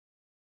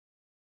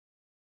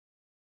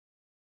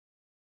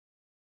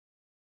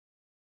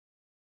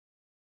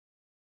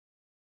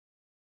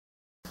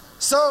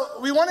So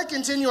we want to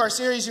continue our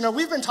series.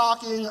 We've been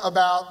talking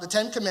about the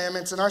Ten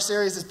Commandments, and our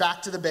series is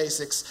Back to the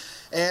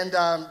Basics. And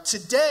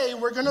today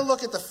we're going to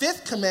look at the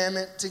fifth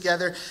commandment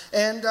together.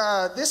 And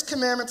this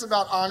commandment's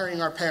about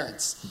honoring our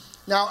parents.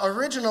 Now,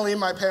 originally,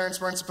 my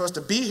parents weren't supposed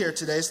to be here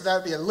today, so that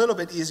would be a little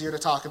bit easier to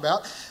talk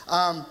about.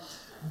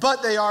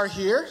 But they are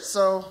here,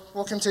 so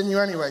we'll continue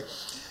anyway.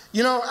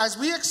 As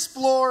we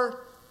explore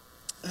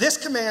this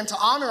command to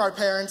honor our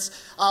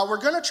parents,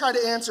 we're going to try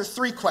to answer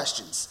three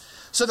questions.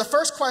 So the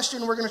first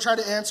question we're going to try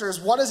to answer is,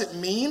 what does it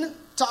mean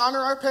to honor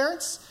our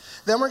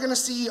parents? Then we're going to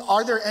see,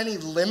 are there any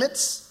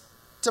limits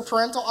to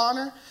parental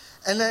honor?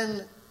 And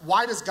then,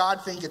 why does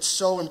God think it's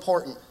so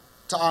important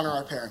to honor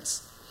our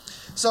parents?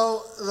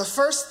 So the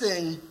first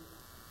thing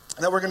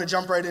that we're going to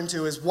jump right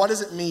into is, what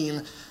does it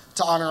mean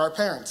to honor our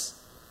parents?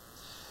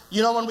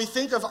 When we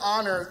think of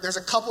honor, there's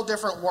a couple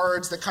different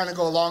words that kind of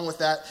go along with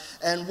that,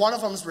 and one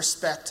of them is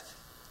respect.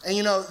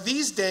 And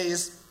these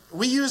days,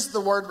 we use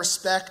the word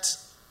respect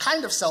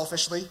kind of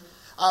selfishly.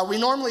 We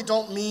normally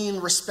don't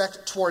mean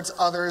respect towards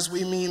others,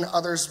 we mean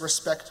others'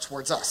 respect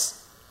towards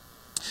us.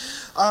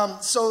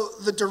 So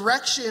the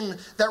direction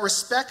that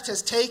respect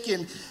has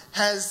taken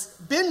has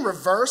been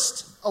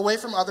reversed away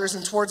from others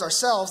and towards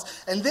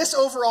ourselves, and this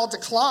overall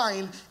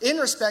decline in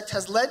respect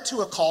has led to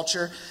a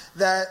culture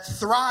that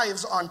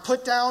thrives on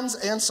put-downs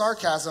and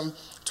sarcasm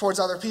towards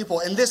other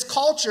people. And this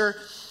culture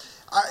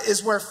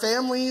is where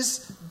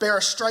families bear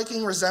a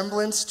striking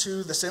resemblance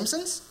to The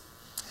Simpsons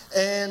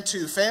and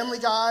to Family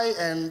Guy,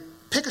 and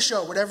pick a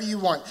show, whatever you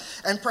want.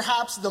 And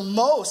perhaps the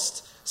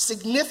most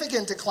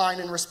significant decline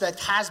in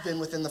respect has been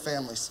within the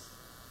families.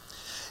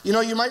 You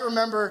might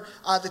remember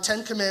the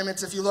Ten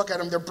Commandments. If you look at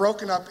them, they're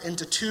broken up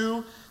into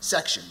two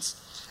sections.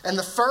 And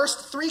the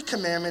first three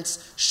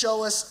commandments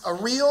show us a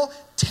real,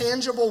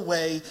 tangible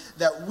way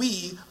that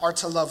we are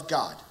to love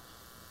God.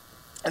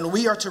 And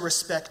we are to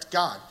respect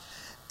God.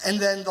 And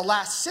then the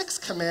last six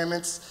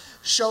commandments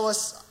show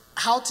us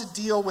how to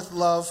deal with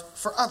love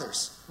for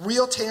others.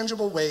 Real,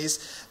 tangible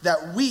ways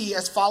that we,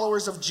 as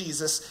followers of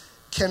Jesus,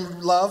 can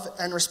love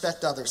and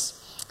respect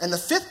others. And the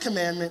fifth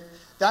commandment,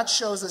 that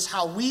shows us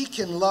how we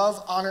can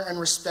love, honor, and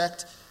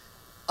respect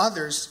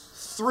others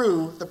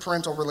through the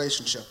parental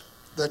relationship,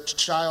 the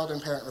child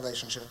and parent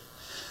relationship.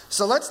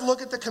 So let's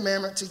look at the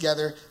commandment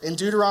together in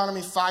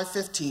Deuteronomy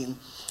 5:15.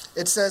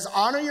 It says,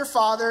 "Honor your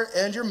father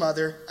and your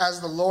mother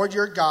as the Lord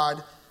your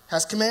God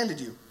has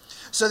commanded you,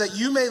 so that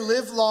you may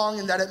live long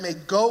and that it may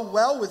go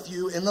well with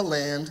you in the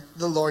land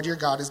the Lord your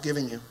God is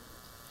giving you."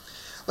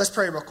 Let's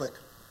pray real quick.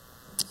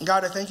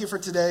 God, I thank you for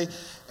today,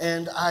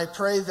 and I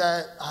pray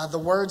that the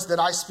words that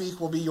I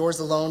speak will be yours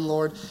alone,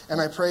 Lord, and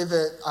I pray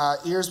that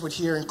ears would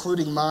hear,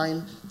 including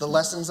mine, the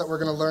lessons that we're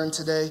going to learn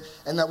today,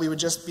 and that we would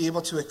just be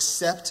able to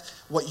accept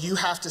what you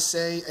have to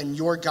say and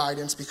your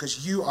guidance, because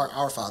you are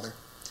our Father.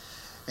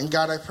 And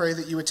God, I pray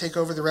that you would take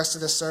over the rest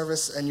of this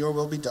service and your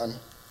will be done.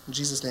 In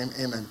Jesus' name,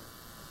 amen.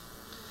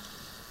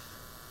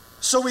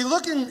 So we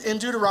look in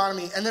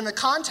Deuteronomy, and in the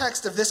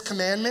context of this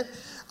commandment,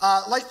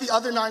 like the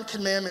other 9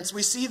 commandments,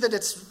 we see that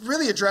it's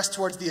really addressed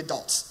towards the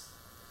adults.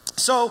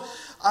 So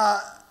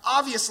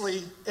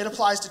obviously, it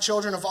applies to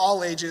children of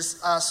all ages.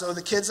 So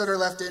the kids that are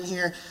left in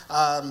here,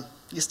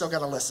 you still got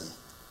to listen.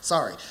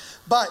 Sorry.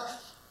 But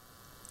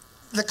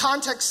the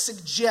context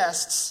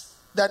suggests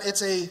that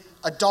it's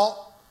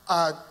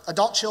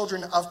adult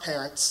children of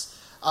parents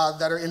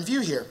that are in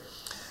view here.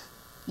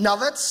 Now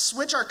let's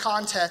switch our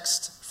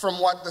context from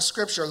what the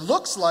scripture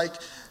looks like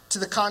to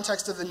the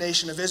context of the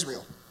nation of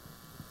Israel.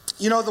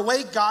 The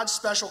way God's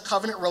special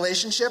covenant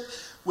relationship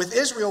with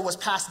Israel was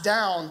passed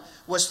down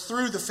was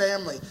through the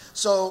family.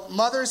 So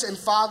mothers and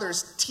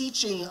fathers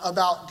teaching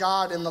about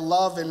God and the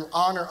love and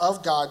honor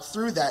of God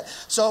through that.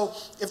 So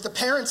if the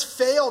parents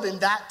failed in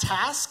that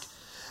task,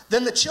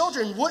 then the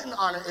children wouldn't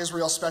honor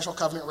Israel's special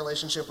covenant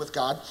relationship with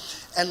God,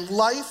 and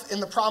life in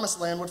the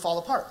promised land would fall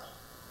apart.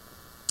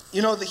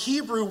 The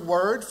Hebrew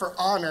word for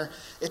honor,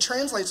 it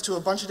translates to a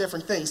bunch of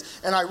different things.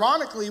 And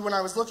ironically, when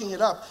I was looking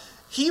it up,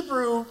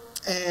 Hebrew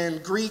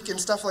and Greek and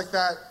stuff like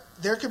that,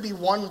 there could be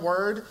one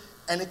word,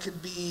 and it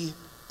could be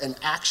an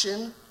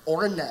action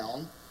or a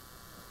noun,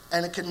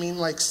 and it could mean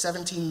like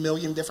 17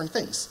 million different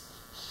things.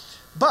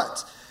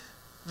 But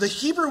the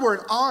Hebrew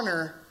word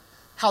honor,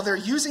 how they're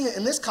using it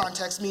in this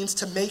context, means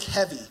to make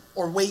heavy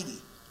or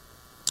weighty.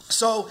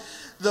 So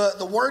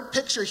the word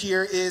picture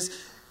here is,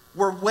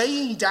 we're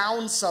weighing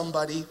down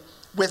somebody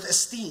with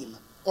esteem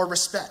or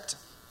respect.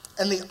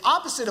 And the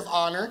opposite of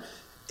honor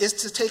is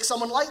to take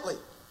someone lightly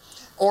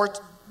or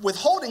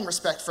withholding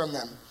respect from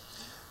them.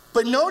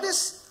 But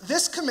notice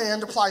this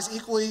command applies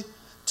equally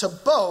to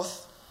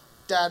both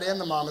dad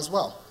and the mom as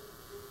well.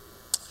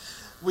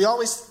 We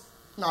always,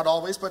 not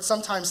always, but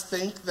sometimes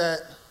think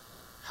that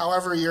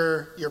however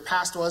your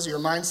past was, or your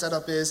mind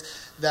setup is,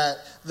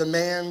 that the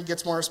man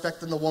gets more respect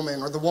than the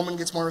woman, or the woman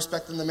gets more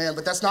respect than the man.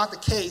 But that's not the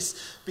case,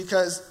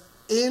 because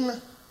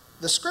in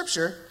the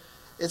scripture,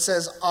 it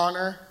says,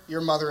 honor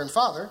your mother and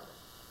father,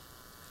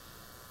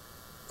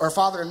 or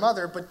father and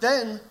mother. But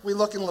then we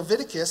look in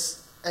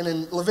Leviticus, And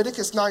in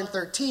Leviticus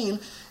 9:13,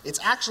 it's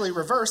actually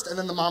reversed, and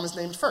then the mom is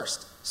named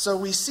first. So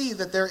we see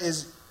that there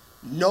is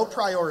no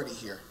priority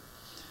here.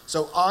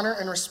 So honor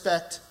and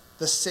respect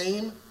the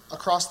same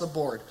across the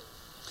board.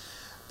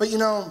 But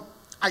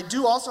I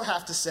do also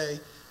have to say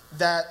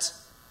that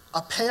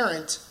a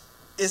parent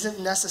isn't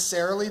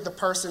necessarily the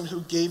person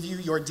who gave you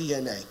your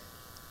DNA.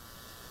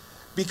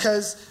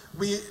 Because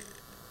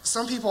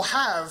some people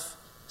have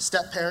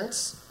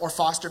step-parents or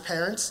foster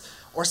parents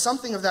or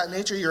something of that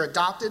nature. You're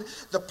adopted.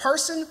 The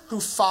person who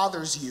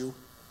fathers you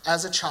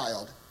as a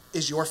child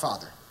is your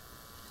father.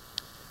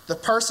 The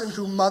person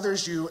who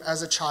mothers you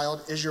as a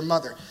child is your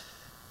mother.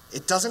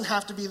 It doesn't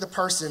have to be the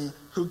person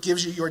who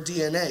gives you your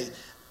DNA.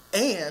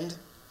 And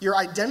your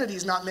identity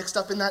is not mixed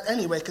up in that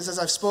anyway, because as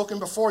I've spoken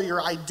before,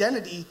 your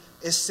identity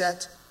is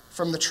set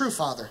from the true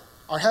Father,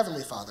 our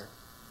Heavenly Father.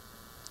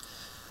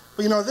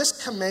 But this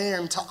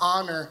command to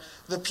honor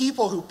the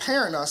people who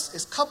parent us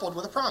is coupled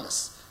with a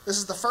promise. This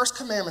is the first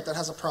commandment that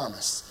has a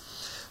promise.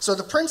 So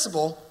the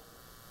principle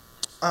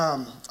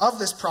of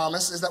this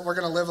promise is that we're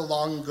going to live a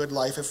long and good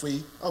life if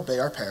we obey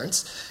our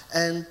parents.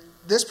 And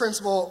this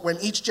principle, when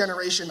each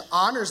generation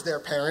honors their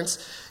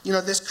parents,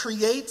 this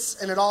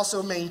creates and it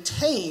also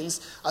maintains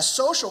a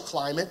social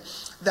climate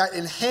that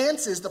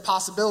enhances the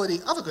possibility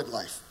of a good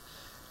life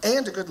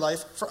and a good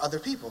life for other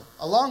people,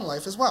 a long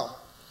life as well.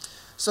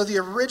 So the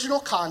original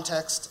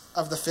context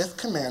of the fifth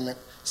commandment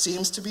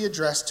seems to be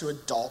addressed to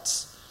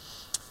adults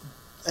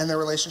and their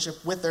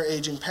relationship with their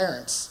aging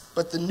parents.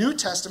 But the New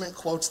Testament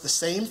quotes the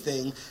same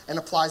thing and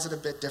applies it a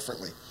bit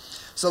differently.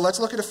 So let's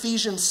look at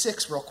Ephesians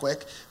 6 real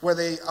quick, where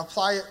they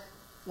apply it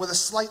with a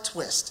slight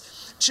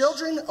twist.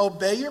 Children,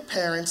 obey your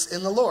parents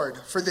in the Lord,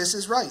 for this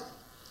is right.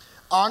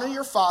 Honor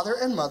your father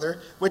and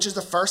mother, which is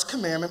the first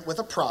commandment with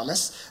a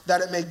promise, that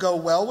it may go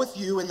well with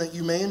you and that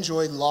you may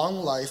enjoy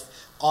long life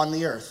on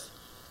the earth.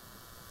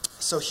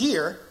 So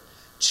here,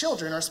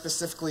 children are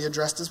specifically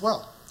addressed as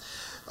well.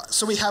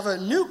 So we have a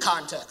new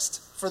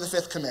context for the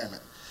fifth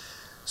commandment.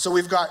 So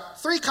we've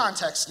got three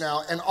contexts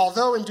now, and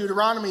although in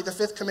Deuteronomy the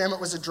fifth commandment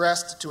was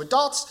addressed to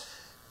adults,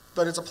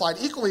 but it's applied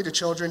equally to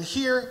children,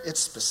 here it's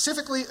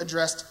specifically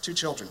addressed to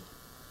children.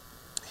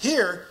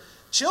 Here,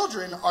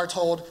 children are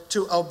told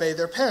to obey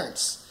their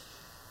parents.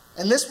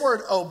 And this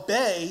word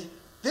obey,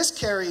 this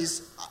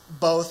carries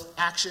both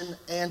action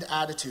and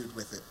attitude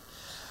with it.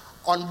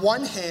 On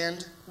one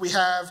hand, we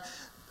have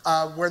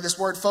where this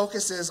word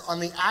focuses on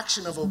the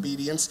action of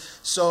obedience.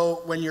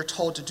 So when you're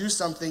told to do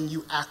something,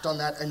 you act on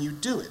that and you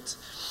do it.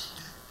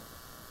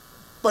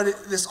 But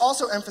this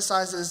also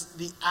emphasizes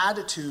the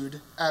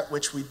attitude at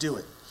which we do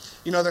it.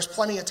 There's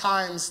plenty of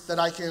times that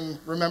I can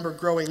remember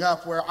growing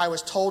up where I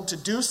was told to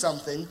do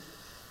something,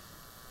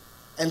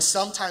 and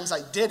sometimes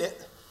I did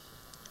it,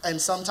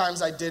 and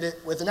sometimes I did it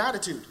with an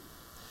attitude.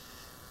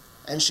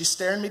 And she's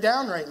staring me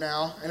down right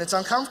now, and it's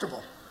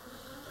uncomfortable.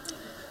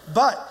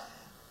 But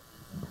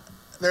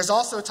there's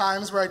also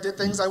times where I did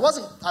things I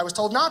was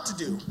told not to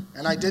do,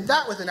 and I did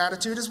that with an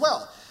attitude as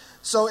well.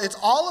 So it's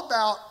all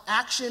about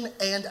action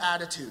and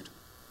attitude.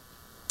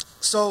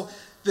 So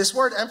this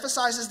word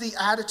emphasizes the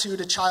attitude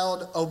a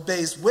child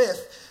obeys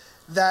with,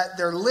 that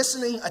they're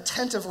listening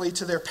attentively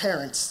to their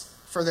parents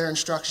for their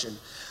instruction.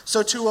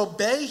 So to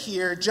obey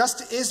here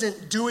just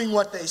isn't doing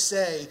what they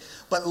say,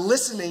 but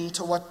listening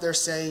to what they're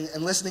saying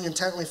and listening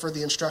intently for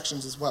the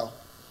instructions as well.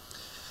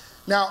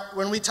 Now,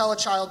 when we tell a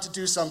child to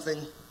do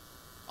something,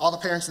 all the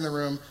parents in the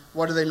room,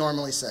 what do they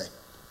normally say?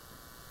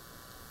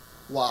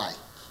 Why?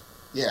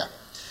 Yeah.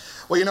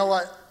 Well, you know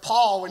what?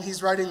 Paul, when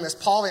he's writing this,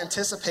 Paul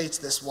anticipates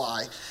this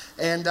why.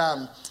 And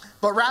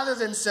but rather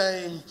than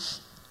saying,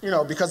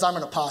 because I'm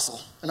an apostle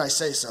and I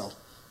say so.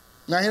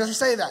 Now, he doesn't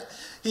say that.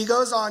 He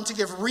goes on to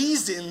give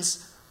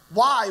reasons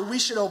why we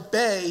should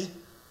obey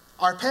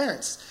our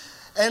parents.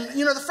 And,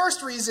 the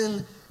first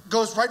reason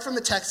goes right from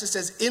the text. It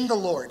says, in the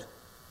Lord.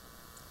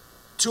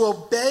 To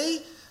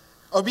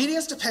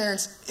obedience to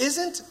parents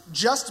isn't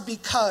just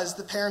because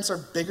the parents are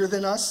bigger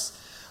than us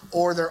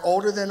or they're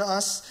older than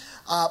us,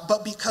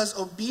 but because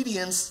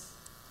obedience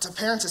to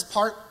parents is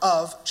part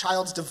of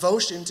child's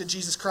devotion to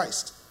Jesus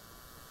Christ.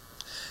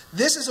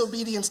 This is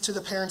obedience to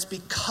the parents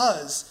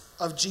because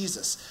of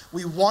Jesus.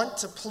 We want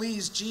to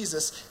please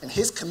Jesus, and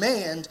his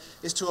command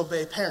is to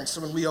obey parents.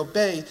 So when we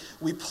obey,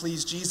 we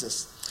please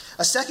Jesus.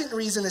 A second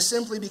reason is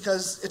simply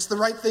because it's the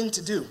right thing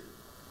to do.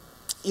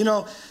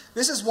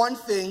 This is one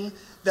thing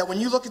that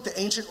when you look at the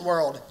ancient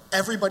world,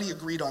 everybody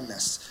agreed on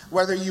this.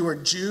 Whether you were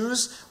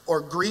Jews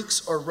or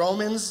Greeks or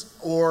Romans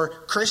or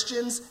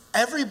Christians,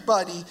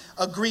 everybody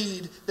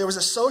agreed there was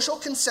a social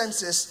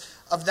consensus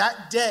of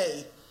that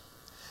day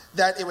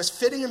that it was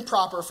fitting and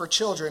proper for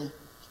children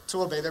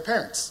to obey their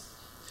parents.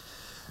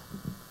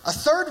 A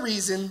third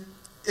reason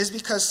is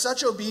because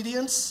such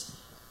obedience,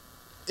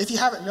 if you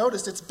haven't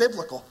noticed, it's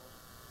biblical.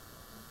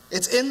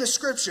 It's in the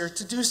scripture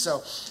to do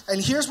so.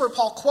 And here's where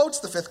Paul quotes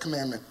the fifth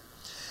commandment.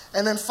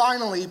 And then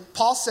finally,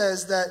 Paul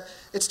says that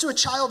it's to a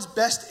child's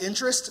best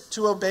interest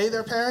to obey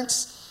their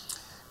parents.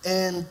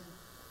 And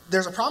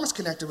there's a promise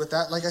connected with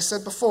that, like I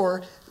said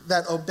before,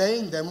 that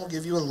obeying them will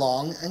give you a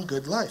long and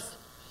good life.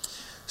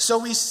 So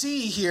we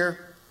see here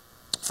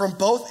from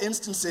both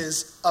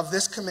instances of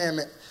this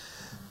commandment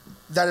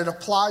that it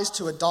applies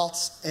to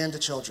adults and to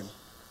children.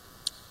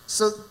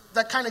 So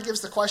that kind of gives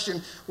the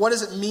question, what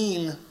does it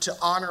mean to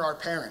honor our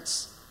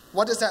parents?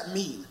 What does that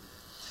mean?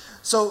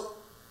 So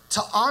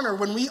to honor,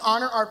 when we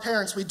honor our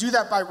parents, we do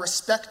that by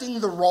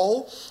respecting the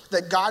role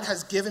that God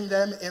has given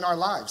them in our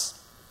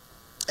lives.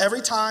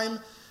 Every time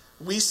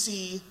we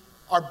see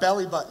our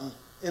belly button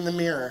in the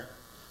mirror,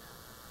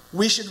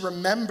 we should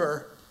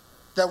remember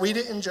that we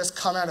didn't just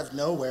come out of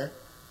nowhere.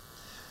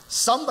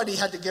 Somebody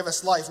had to give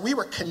us life. We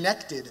were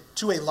connected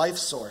to a life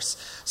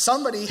source.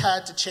 Somebody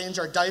had to change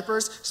our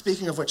diapers,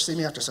 speaking of which, see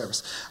me after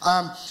service,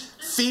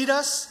 feed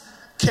us,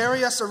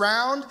 carry us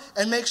around,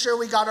 and make sure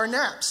we got our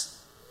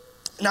naps.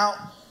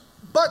 Now,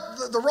 but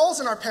the roles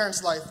in our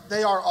parents' life,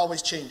 they are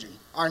always changing,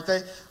 aren't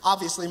they?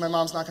 Obviously, my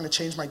mom's not going to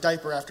change my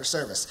diaper after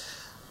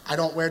service. I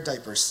don't wear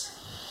diapers,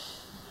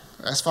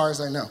 as far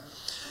as I know.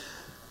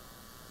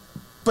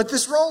 But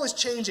this role is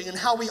changing, and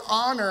how we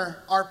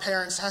honor our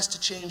parents has to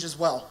change as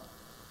well.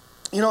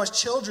 You know, as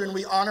children,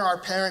 we honor our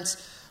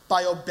parents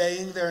by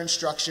obeying their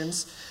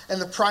instructions,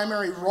 and the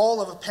primary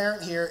role of a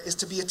parent here is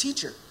to be a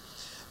teacher.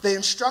 They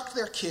instruct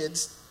their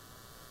kids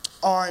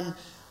on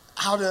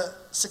how to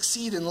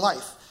succeed in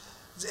life.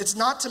 It's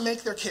not to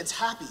make their kids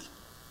happy.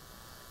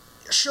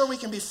 Sure, we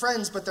can be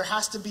friends, but there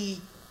has to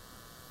be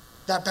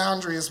that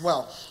boundary as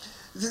well.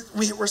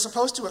 We're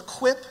supposed to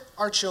equip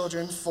our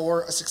children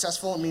for a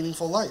successful and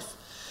meaningful life.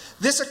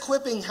 This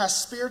equipping has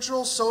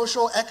spiritual,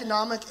 social,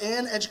 economic,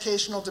 and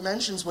educational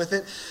dimensions with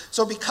it.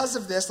 So because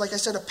of this, like I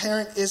said, a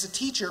parent is a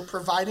teacher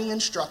providing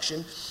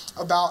instruction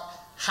about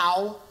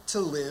how to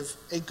live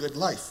a good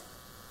life,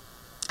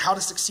 how to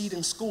succeed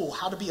in school,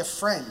 how to be a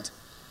friend,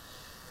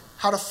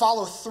 how to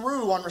follow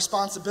through on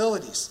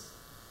responsibilities.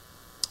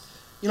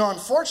 You know,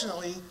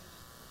 unfortunately,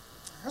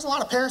 there's a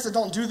lot of parents that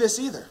don't do this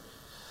either.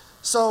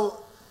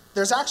 So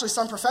there's actually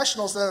some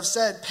professionals that have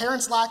said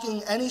parents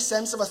lacking any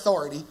sense of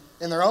authority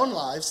in their own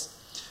lives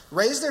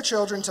raise their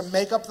children to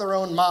make up their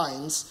own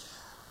minds,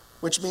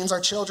 which means our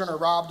children are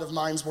robbed of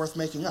minds worth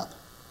making up.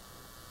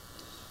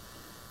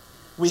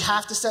 We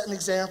have to set an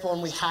example,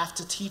 and we have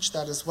to teach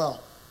that as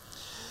well.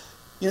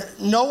 You know,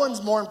 no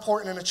one's more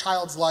important in a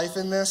child's life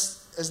in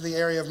this as the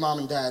area of mom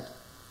and dad.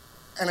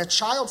 And a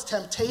child's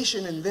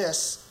temptation in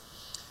this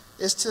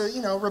is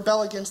to,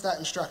 rebel against that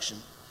instruction.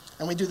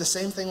 And we do the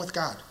same thing with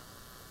God.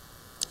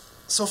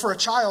 So for a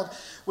child,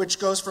 which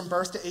goes from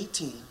birth to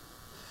 18,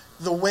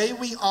 the way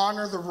we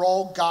honor the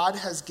role God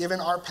has given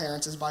our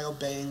parents is by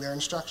obeying their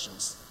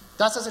instructions.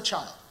 That's as a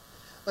child.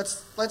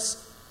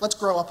 Let's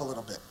grow up a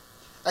little bit.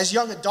 As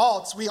young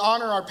adults, we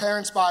honor our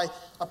parents by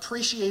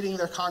appreciating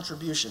their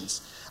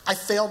contributions. I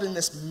failed in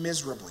this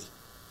miserably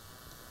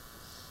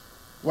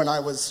when I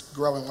was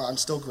growing up. I'm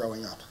still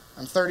growing up.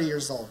 I'm 30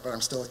 years old, but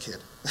I'm still a kid.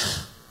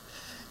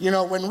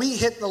 When we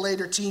hit the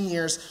later teen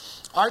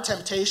years, our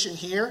temptation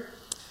here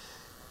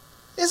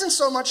isn't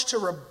so much to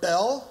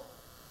rebel,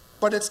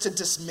 but it's to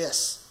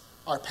dismiss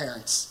our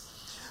parents.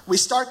 We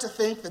start to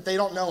think that they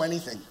don't know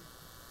anything,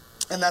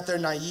 and that they're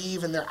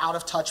naive and they're out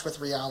of touch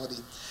with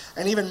reality.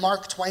 And even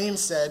Mark Twain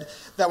said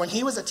that when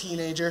he was a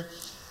teenager,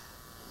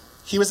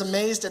 he was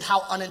amazed at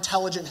how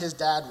unintelligent his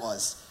dad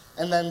was.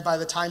 And then by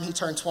the time he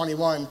turned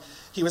 21,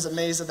 he was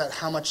amazed at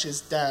how much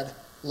his dad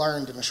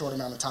learned in a short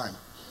amount of time.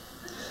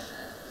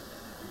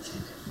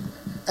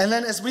 And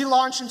then as we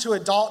launch into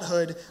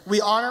adulthood,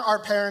 we honor our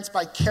parents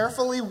by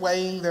carefully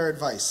weighing their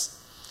advice.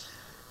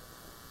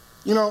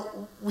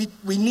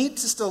 We need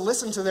to still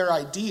listen to their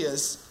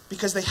ideas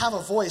because they have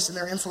a voice and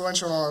they're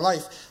influential in our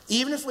life,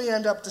 even if we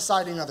end up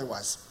deciding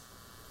otherwise.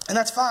 And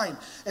that's fine.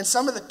 And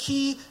some of the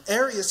key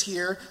areas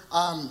here,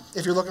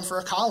 if you're looking for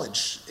a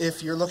college,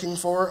 if you're looking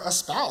for a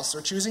spouse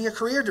or choosing a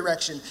career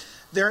direction,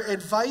 their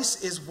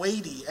advice is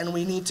weighty and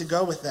we need to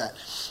go with that.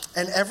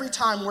 And every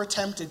time we're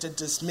tempted to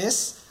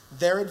dismiss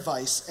their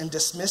advice and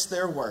dismiss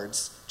their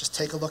words, just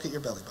take a look at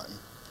your belly button.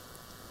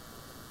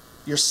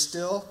 You're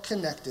still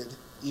connected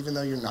even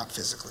though you're not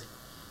physically.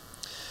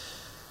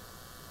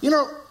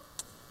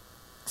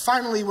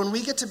 Finally, when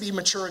we get to be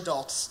mature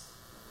adults,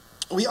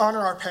 we honor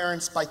our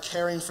parents by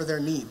caring for their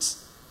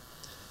needs.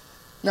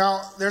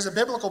 Now, there's a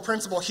biblical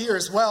principle here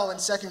as well in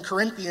 2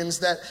 Corinthians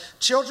that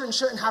children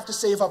shouldn't have to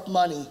save up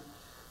money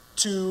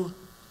to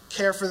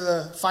care for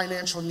the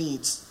financial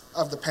needs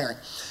of the parent.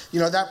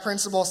 That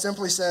principle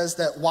simply says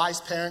that wise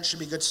parents should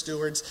be good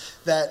stewards,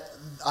 that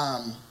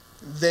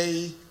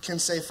they can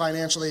save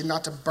financially,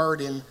 not to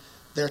burden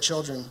their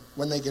children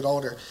when they get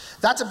older.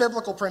 That's a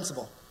biblical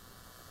principle.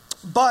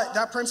 But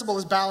that principle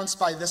is balanced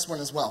by this one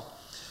as well.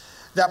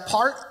 That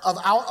part of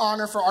our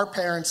honor for our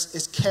parents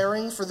is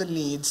caring for the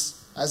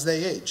needs as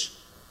they age.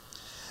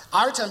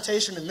 Our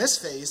temptation in this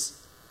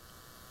phase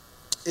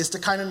is to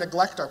kind of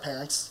neglect our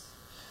parents.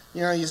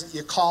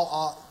 You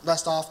call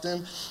less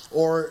often,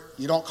 or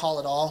you don't call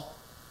at all,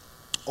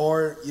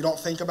 or you don't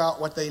think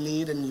about what they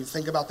need and you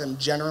think about them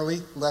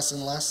generally less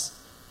and less.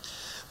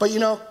 But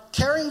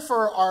caring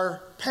for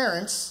our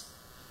parents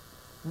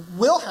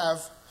will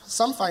have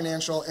some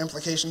financial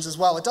implications as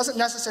well. It doesn't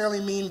necessarily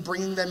mean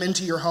bringing them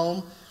into your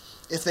home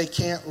if they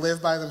can't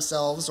live by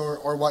themselves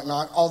or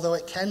whatnot, although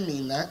it can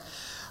mean that.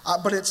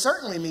 But it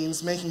certainly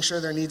means making sure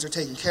their needs are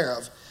taken care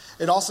of.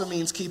 It also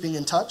means keeping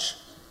in touch.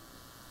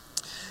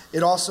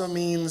 It also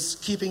means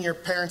keeping your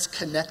parents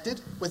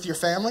connected with your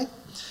family.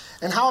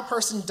 And how a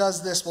person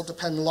does this will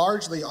depend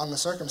largely on the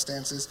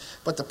circumstances,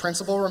 but the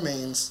principle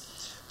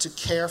remains to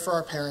care for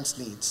our parents'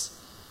 needs.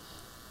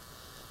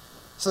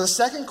 So the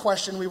second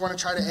question we want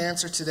to try to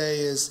answer today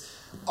is,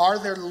 are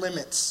there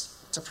limits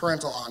to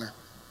parental honor?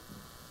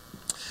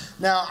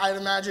 Now, I'd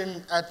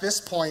imagine at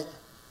this point,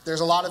 there's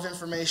a lot of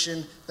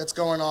information that's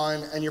going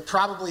on, and you're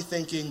probably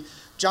thinking,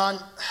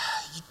 John,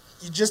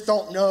 you just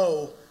don't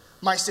know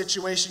my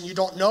situation. You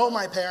don't know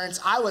my parents.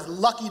 I was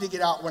lucky to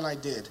get out when I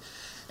did.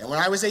 And when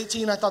I was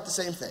 18, I thought the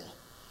same thing.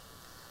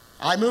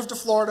 I moved to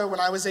Florida when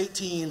I was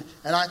 18,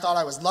 and I thought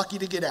I was lucky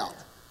to get out.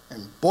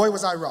 And boy,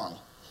 was I wrong.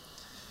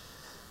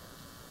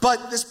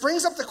 But this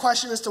brings up the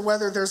question as to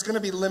whether there's going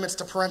to be limits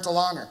to parental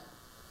honor.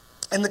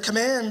 And the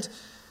command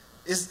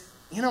is,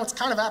 it's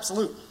kind of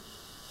absolute.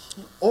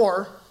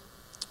 Or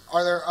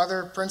are there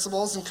other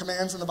principles and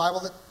commands in the Bible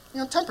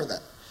that, temper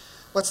that?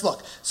 Let's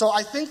look. So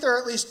I think there are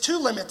at least 2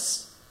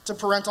 limits to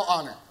parental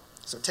honor.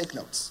 So take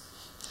notes.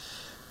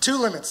 2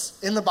 limits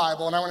in the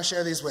Bible, and I want to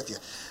share these with you.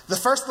 The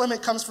first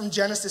limit comes from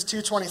Genesis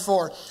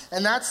 2:24,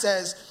 and that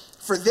says,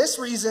 "For this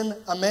reason,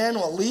 a man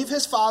will leave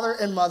his father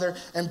and mother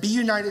and be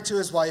united to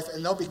his wife,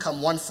 and they'll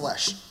become one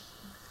flesh."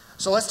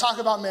 So let's talk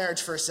about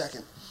marriage for a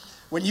second.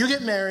 When you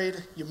get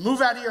married, you move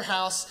out of your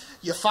house,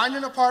 you find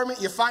an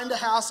apartment, you find a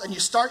house, and you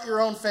start your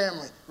own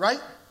family,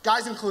 right?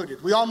 Guys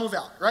included. We all move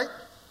out, right?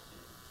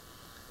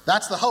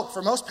 That's the hope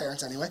for most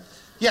parents anyway.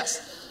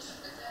 Yes.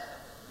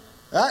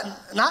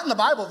 Not in the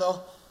Bible,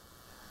 though.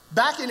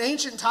 Back in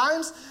ancient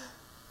times,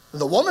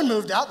 the woman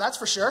moved out, that's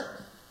for sure,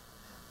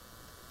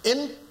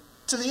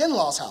 into the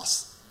in-laws'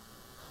 house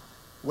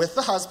with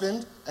the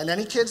husband and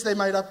any kids they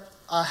might up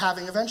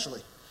having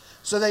eventually.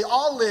 So they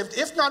all lived,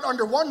 if not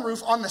under one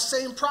roof, on the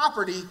same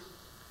property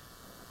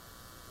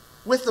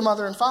with the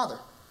mother and father.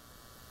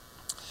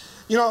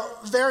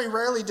 Very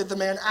rarely did the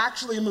man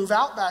actually move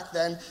out back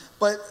then,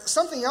 but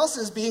something else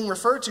is being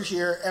referred to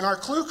here, and our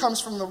clue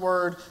comes from the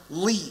word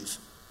leave.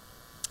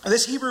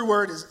 This Hebrew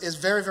word is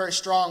very, very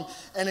strong,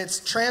 and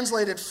it's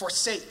translated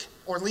forsake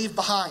or leave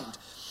behind.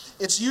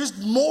 It's used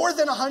more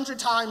than 100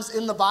 times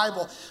in the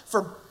Bible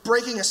for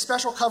breaking a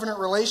special covenant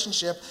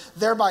relationship,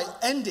 thereby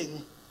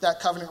ending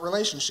that covenant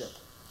relationship.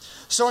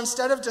 So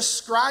instead of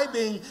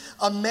describing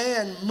a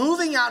man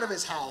moving out of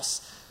his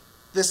house,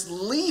 this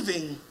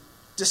leaving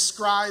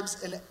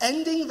describes an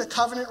ending the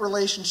covenant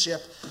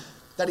relationship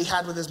that he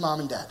had with his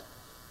mom and dad.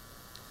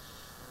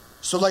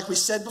 So like we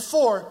said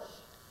before,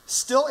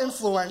 still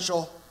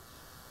influential,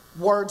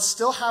 words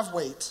still have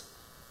weight,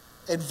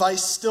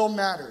 advice still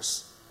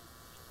matters,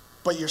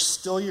 but you're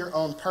still your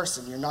own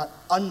person. You're not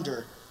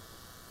under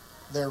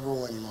their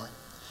rule anymore.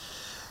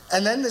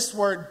 And then this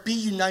word, be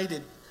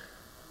united,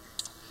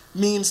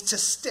 means to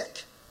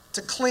stick,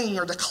 to cling,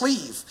 or to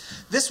cleave.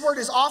 This word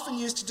is often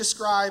used to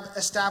describe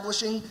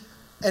establishing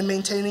and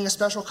maintaining a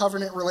special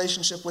covenant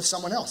relationship with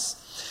someone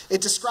else.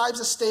 It describes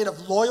a state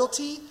of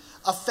loyalty,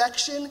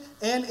 affection,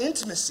 and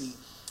intimacy.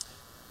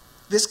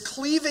 This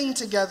cleaving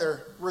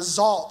together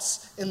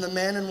results in the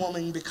man and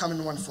woman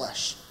becoming one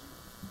flesh.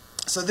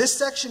 So this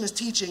section is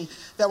teaching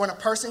that when a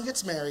person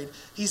gets married,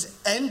 he's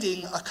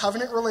ending a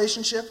covenant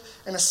relationship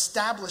and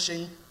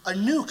establishing a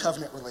new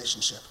covenant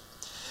relationship.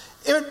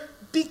 It would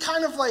be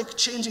kind of like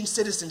changing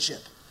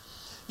citizenship.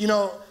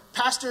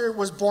 Pastor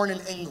was born in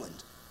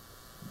England,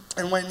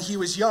 and when he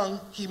was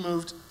young, he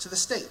moved to the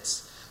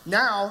States.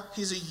 Now,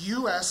 he's a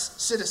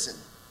U.S. citizen.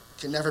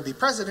 Can never be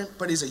president,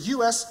 but he's a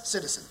U.S.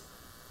 citizen.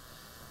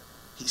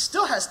 He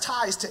still has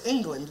ties to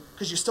England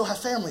because you still have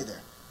family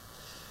there.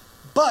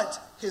 But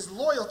his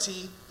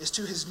loyalty is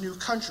to his new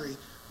country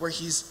where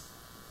he's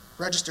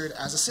registered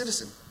as a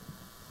citizen.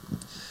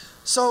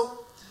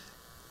 So,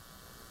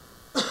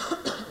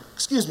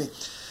 excuse me,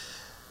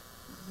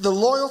 the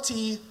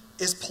loyalty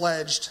is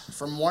pledged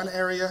from one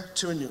area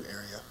to a new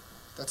area.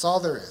 That's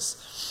all there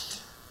is.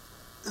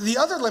 The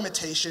other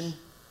limitation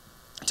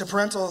to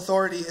parental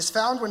authority is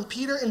found when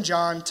Peter and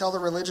John tell the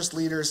religious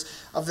leaders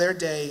of their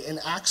day in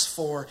Acts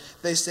 4,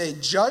 they say,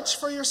 "Judge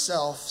for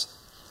yourselves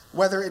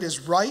whether it is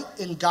right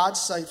in God's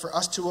sight for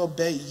us to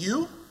obey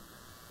you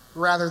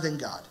rather than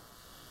God."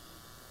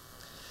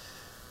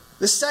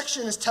 This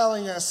section is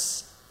telling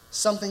us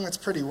something that's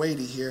pretty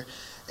weighty here.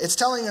 It's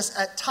telling us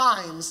at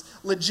times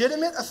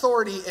legitimate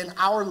authority in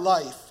our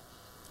life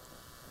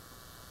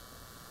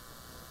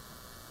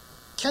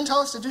can tell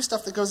us to do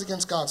stuff that goes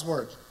against God's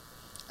word,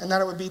 and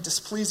that it would be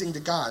displeasing to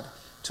God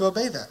to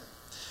obey that.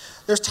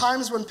 There's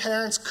times when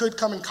parents could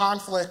come in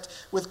conflict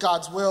with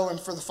God's will, and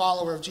for the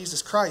follower of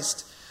Jesus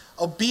Christ,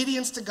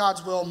 obedience to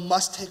God's will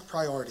must take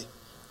priority.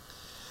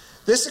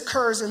 This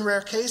occurs in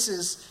rare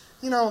cases.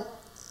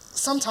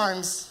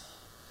 Sometimes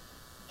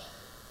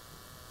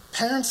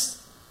parents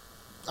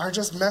are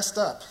just messed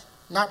up.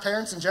 not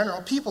parents in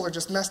general, people are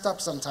just messed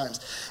up sometimes.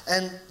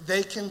 And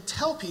they can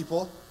tell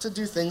people to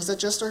do things that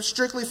just are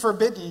strictly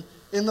forbidden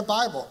in the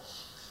Bible.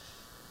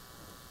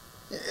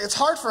 It's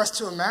hard for us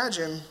to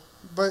imagine,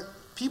 but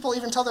people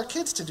even tell their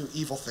kids to do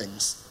evil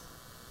things.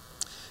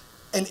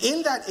 And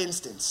in that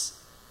instance,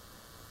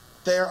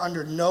 they are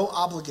under no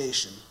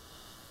obligation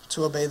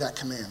to obey that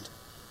command.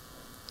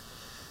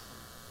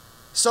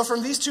 So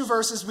from these two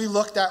verses we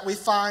looked at, we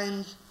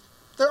find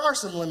there are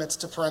some limits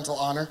to parental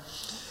honor.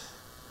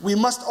 We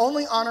must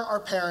only honor our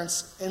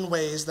parents in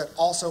ways that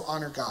also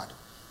honor God.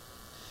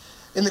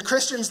 In the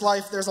Christian's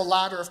life, there's a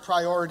ladder of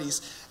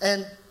priorities.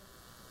 And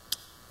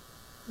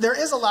there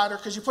is a ladder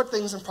because you put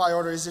things in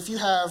priorities. If you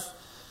have,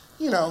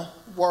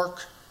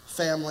 work,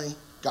 family,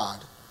 God,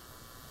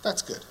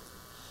 that's good.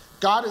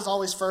 God is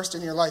always first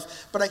in your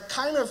life. But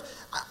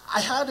I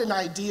had an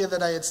idea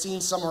that I had seen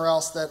somewhere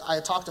else that I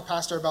had talked to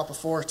Pastor about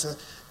before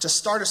to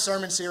start a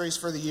sermon series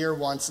for the year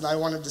once. And I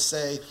wanted to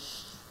say,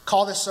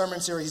 call this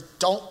sermon series,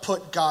 Don't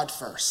Put God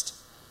First.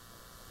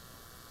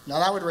 Now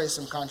that would raise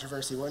some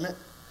controversy, wouldn't it?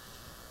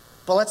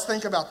 But let's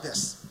think about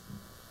this.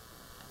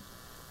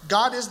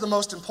 God is the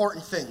most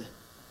important thing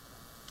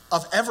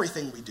of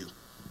everything we do.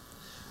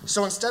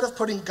 So instead of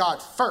putting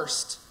God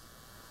first,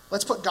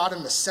 let's put God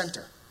in the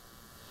center.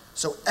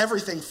 So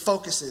everything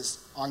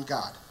focuses on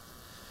God.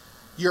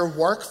 Your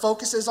work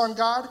focuses on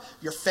God.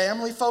 Your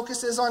family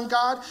focuses on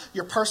God.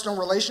 Your personal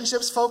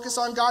relationships focus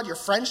on God. Your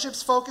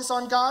friendships focus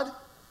on God.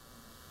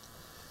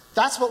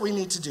 That's what we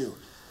need to do.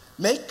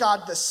 Make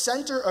God the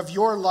center of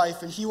your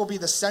life, and he will be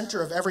the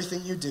center of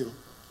everything you do.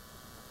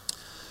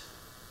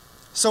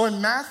 So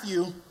in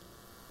Matthew,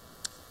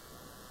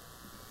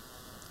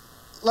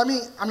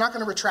 I'm not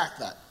going to retract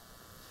that.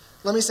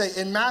 Let me say,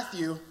 in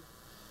Matthew,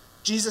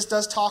 Jesus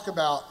does talk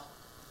about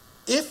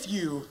if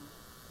you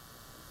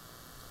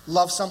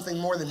love something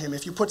more than him,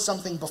 if you put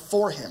something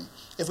before him.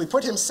 If we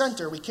put him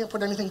center, we can't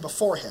put anything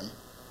before him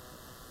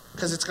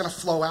because it's going to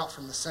flow out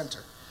from the center.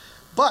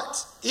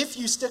 But if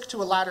you stick to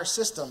a ladder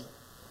system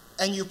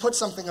and you put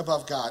something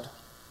above God,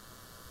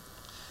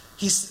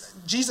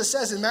 Jesus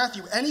says in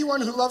Matthew,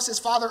 anyone who loves his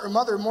father or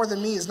mother more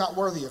than me is not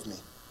worthy of me.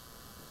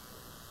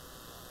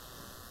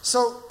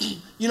 So,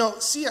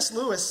 C.S.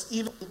 Lewis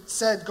even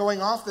said,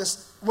 going off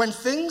this, when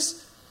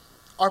things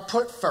are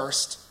put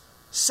first,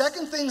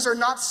 second things are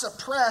not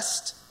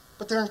suppressed,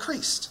 but they're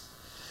increased.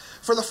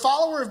 For the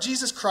follower of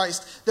Jesus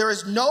Christ, there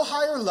is no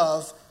higher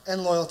love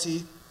and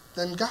loyalty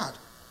than God.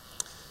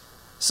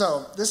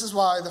 So, this is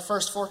why the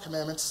first 4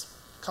 commandments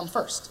come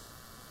first.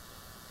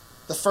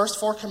 The first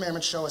 4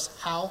 commandments show us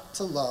how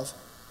to love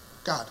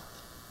God.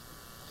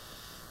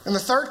 And the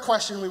third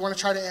question we want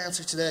to try to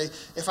answer today,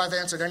 if I've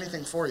answered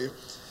anything for you,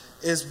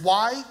 is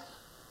why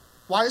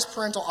is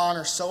parental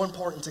honor so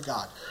important to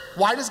God?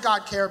 Why does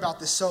God care about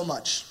this so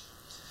much?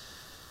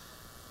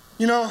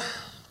 In our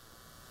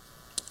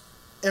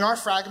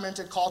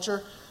fragmented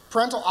culture,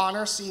 parental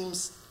honor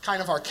seems kind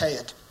of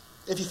archaic,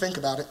 if you think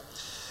about it.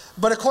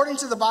 But according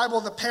to the Bible,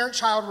 the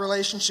parent-child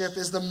relationship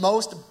is the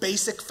most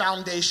basic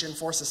foundation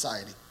for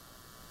society.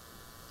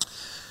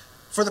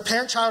 For the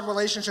parent-child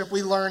relationship,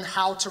 we learn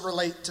how to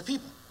relate to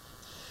people.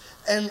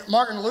 And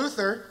Martin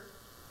Luther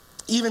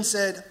even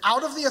said,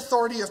 out of the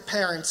authority of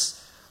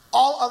parents,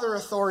 all other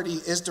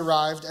authority is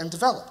derived and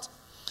developed.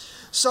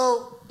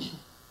 So,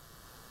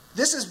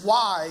 this is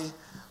why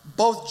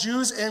both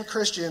Jews and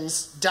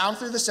Christians down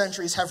through the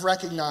centuries have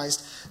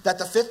recognized that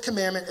the 5th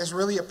commandment is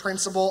really a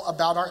principle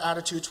about our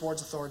attitude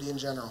towards authority in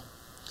general.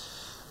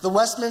 The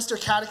Westminster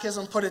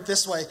Catechism put it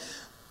this way: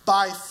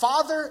 by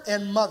father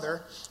and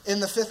mother in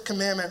the 5th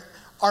commandment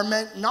are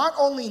meant not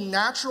only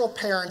natural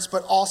parents,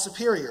 but all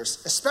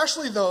superiors,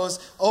 especially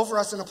those over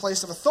us in a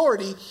place of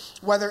authority,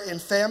 whether in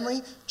family,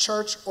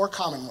 church, or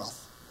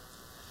commonwealth.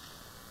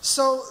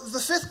 So the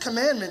 5th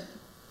commandment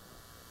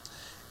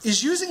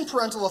is using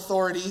parental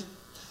authority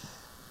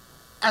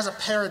as a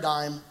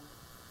paradigm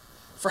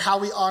for how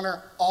we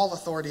honor all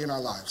authority in our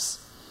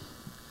lives.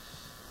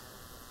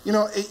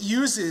 It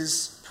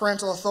uses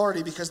parental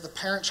authority because the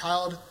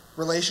parent-child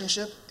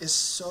relationship is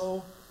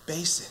so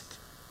basic.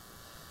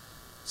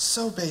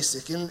 So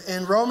basic.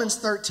 In Romans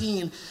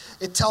 13,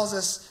 it tells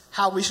us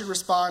how we should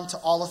respond to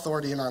all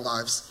authority in our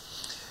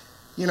lives.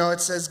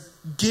 It says,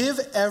 give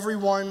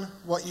everyone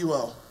what you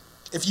owe.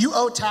 If you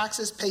owe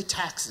taxes, pay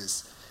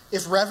taxes.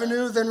 If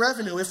revenue, then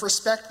revenue. If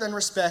respect, then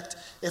respect.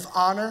 If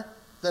honor,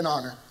 then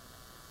honor.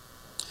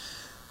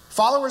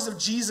 Followers of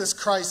Jesus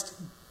Christ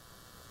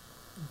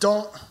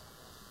don't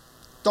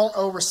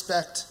owe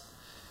respect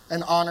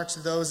and honor to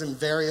those in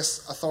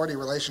various authority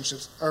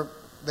relationships, or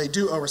they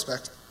do owe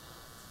respect.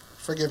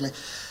 Forgive me.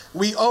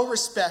 We owe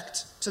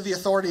respect to the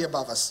authority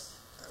above us,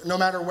 no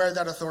matter where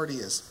that authority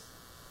is.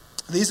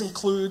 These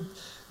include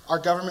our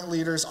government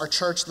leaders, our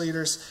church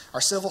leaders,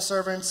 our civil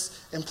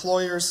servants,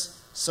 employers,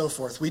 so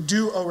forth. We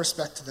do owe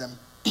respect to them.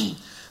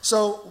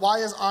 So why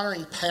is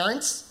honoring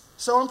parents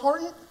so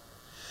important?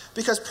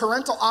 Because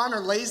parental honor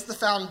lays the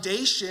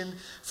foundation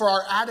for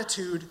our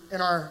attitude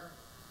in our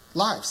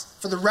lives,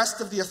 for the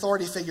rest of the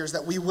authority figures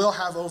that we will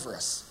have over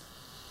us.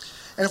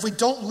 And if we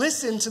don't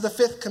listen to the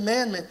fifth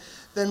commandment,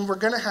 then we're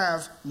going to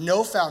have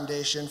no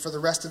foundation for the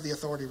rest of the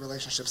authority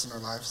relationships in our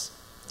lives.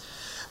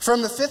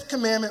 From the fifth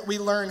commandment, we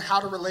learn how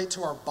to relate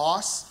to our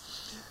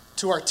boss,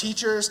 to our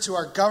teachers, to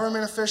our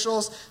government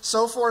officials,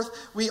 so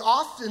forth. We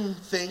often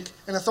think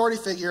an authority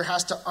figure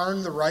has to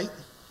earn the right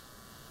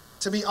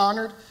to be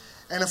honored.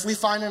 And if we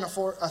find an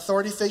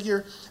authority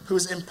figure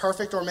who's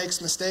imperfect or makes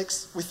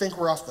mistakes, we think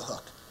we're off the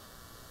hook.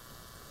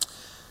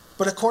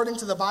 But according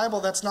to the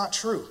Bible, that's not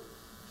true.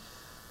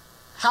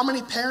 How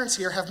many parents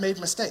here have made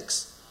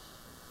mistakes?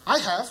 I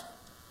have.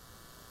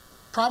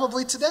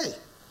 Probably today.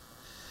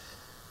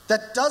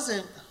 That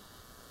doesn't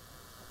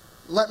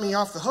let me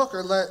off the hook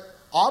or let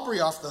Aubrey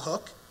off the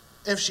hook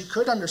if she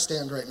could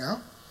understand right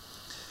now.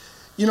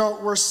 You know,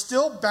 we're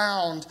still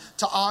bound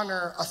to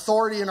honor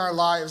authority in our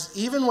lives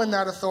even when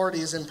that authority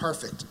is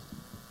imperfect.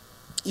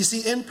 You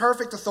see,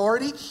 imperfect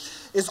authority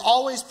is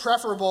always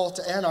preferable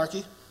to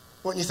anarchy,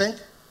 wouldn't you think?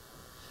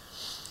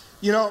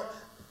 You know,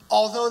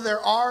 although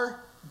there are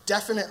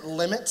definite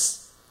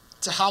limits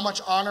to how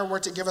much honor we're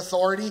to give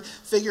authority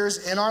figures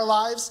in our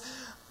lives,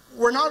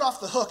 we're not off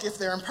the hook if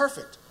they're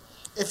imperfect.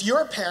 If you're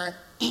a parent,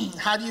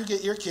 how do you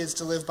get your kids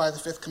to live by the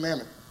fifth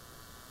commandment?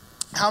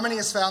 How many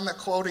has found that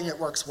quoting it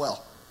works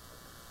well?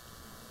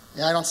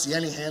 Yeah, I don't see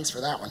any hands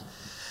for that one.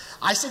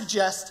 I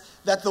suggest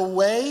that the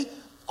way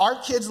our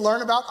kids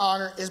learn about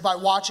honor is by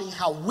watching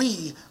how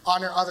we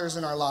honor others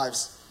in our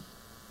lives.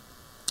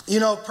 You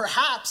know,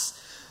 perhaps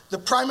the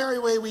primary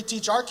way we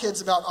teach our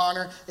kids about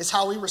honor is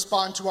how we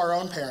respond to our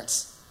own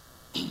parents.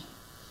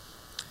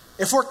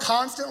 If we're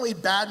constantly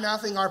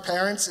bad-mouthing our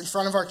parents in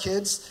front of our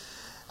kids,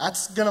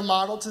 that's going to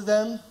model to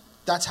them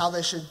that's how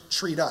they should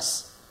treat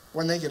us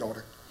when they get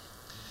older.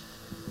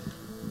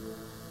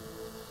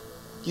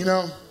 You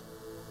know,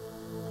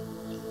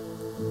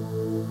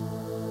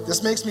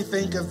 this makes me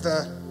think of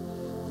the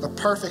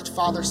perfect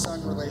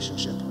father-son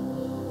relationship.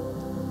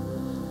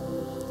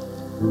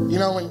 You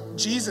know, when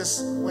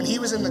Jesus, when he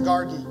was in the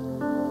garden,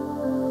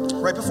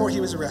 right before he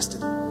was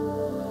arrested,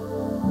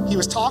 he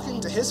was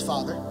talking to his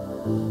father.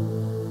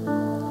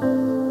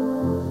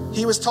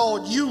 He was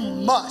told, you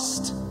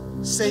must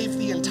save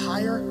the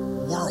entire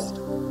world.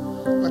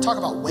 I'm going to talk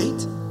about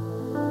weight.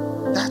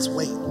 That's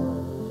weight.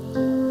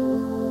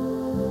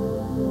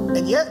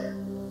 And yet,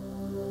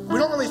 we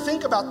don't really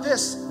think about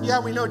this. Yeah,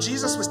 we know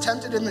Jesus was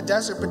tempted in the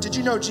desert, but did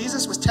you know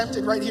Jesus was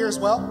tempted right here as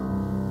well?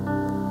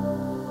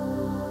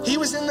 He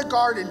was in the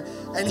garden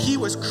and he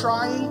was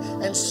crying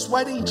and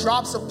sweating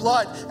drops of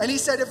blood. And he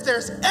said, if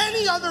there's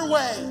any other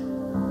way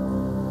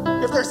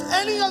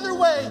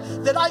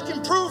that I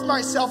can prove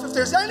myself, if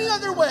there's any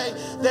other way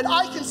that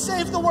I can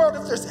save the world,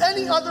 if there's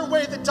any other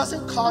way that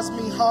doesn't cause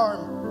me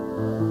harm,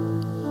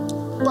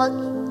 but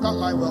not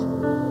my will.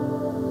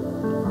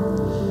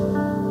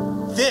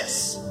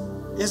 This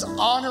is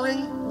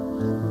honoring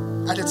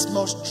at its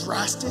most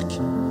drastic,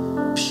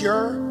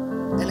 pure,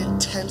 and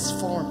intense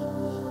form.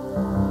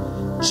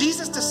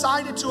 Jesus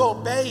decided to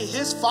obey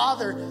his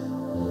Father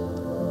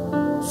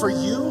for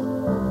you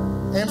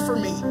and for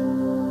me.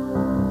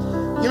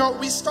 You know,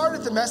 we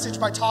started the message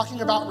by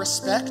talking about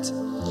respect.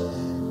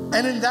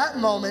 And in that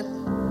moment,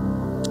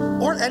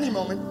 or any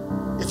moment,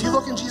 if you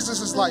look in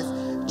Jesus' life,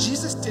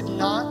 Jesus did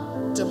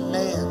not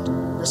demand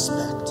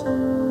respect.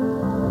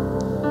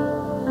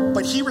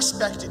 But he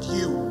respected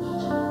you.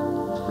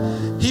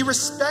 He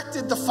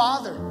respected the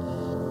Father.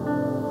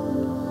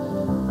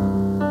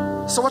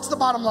 So what's the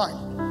bottom line?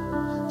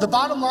 The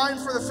bottom line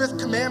for the fifth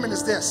commandment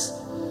is this.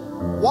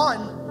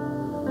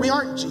 One, we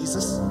aren't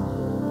Jesus.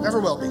 Never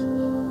will be.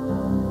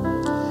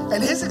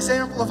 And his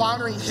example of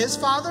honoring his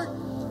Father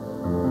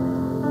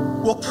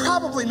will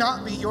probably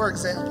not be your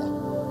example.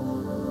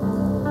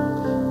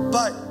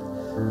 But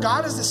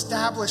God has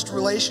established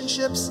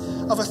relationships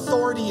of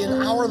authority in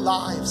our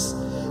lives.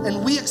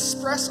 And we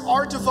express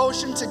our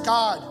devotion to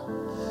God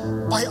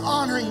by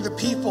honoring the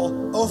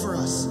people over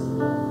us.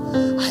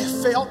 I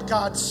have failed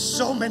God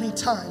so many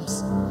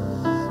times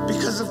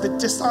because of the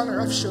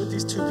dishonor I've showed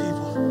these two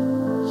people.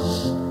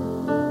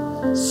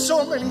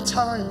 So many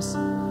times.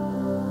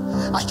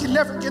 I can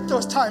never get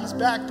those times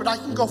back, but I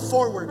can go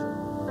forward.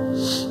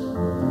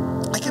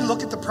 I can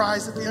look at the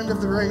prize at the end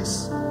of the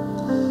race.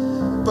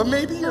 But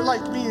maybe you're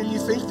like me and you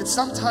think that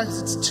sometimes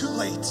it's too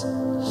late.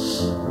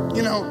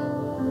 You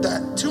know,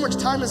 that too much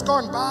time has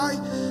gone by,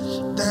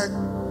 that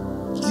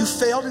you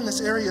failed in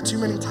this area too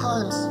many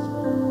times.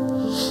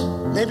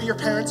 Maybe your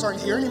parents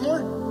aren't here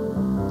anymore.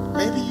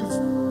 Maybe you've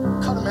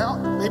cut them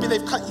out. Maybe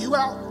they've cut you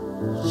out.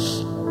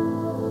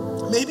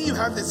 Maybe you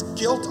have this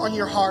guilt on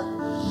your heart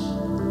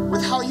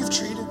with how you've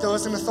treated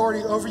those in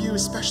authority over you,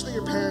 especially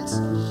your parents.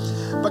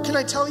 But can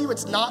I tell you,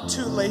 it's not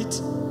too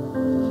late.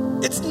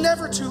 It's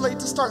never too late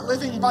to start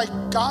living by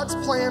God's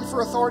plan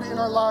for authority in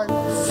our lives.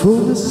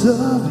 Fullness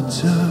of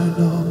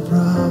eternal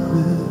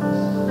promise,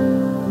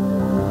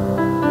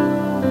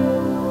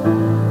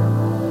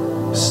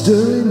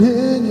 stirring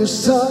in your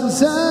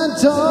sons and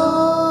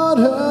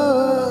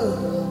daughters.